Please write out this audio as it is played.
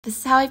This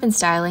is how I've been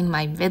styling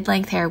my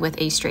mid-length hair with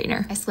a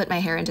straightener. I split my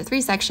hair into 3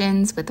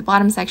 sections. With the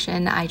bottom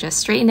section, I just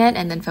straighten it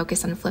and then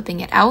focus on flipping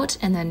it out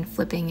and then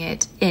flipping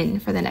it in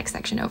for the next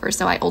section over.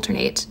 So I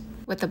alternate.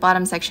 With the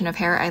bottom section of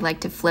hair, I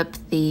like to flip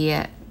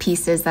the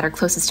pieces that are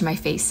closest to my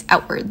face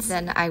outwards.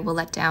 Then I will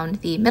let down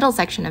the middle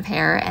section of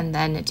hair and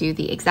then do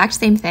the exact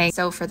same thing.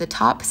 So for the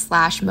top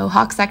 /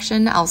 mohawk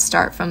section, I'll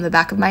start from the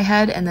back of my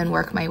head and then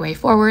work my way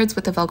forwards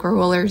with the Velcro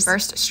rollers.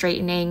 First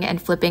straightening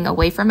and flipping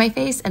away from my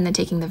face and then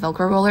taking the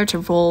Velcro roller to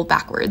roll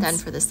backwards. Then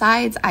for the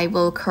sides, I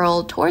will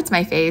curl towards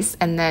my face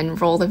and then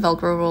roll the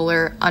Velcro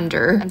roller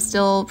under. I'm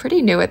still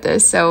pretty new at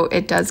this, so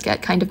it does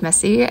get kind of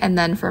messy. And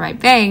then for my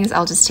bangs,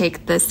 I'll just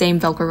take the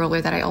same Velcro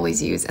roller that I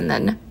always use and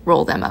then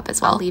roll them up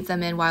as well. I'll leave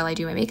them in while I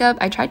do my makeup.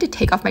 I tried to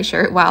take off my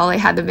shirt while I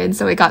had them in,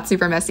 so it got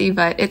super messy,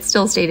 but it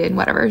still stayed in,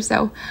 whatever.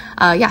 So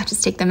yeah,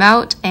 just take them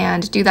out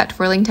and do that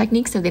twirling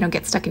technique so they don't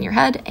get stuck in your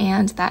head,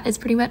 and that is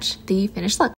pretty much the finished look.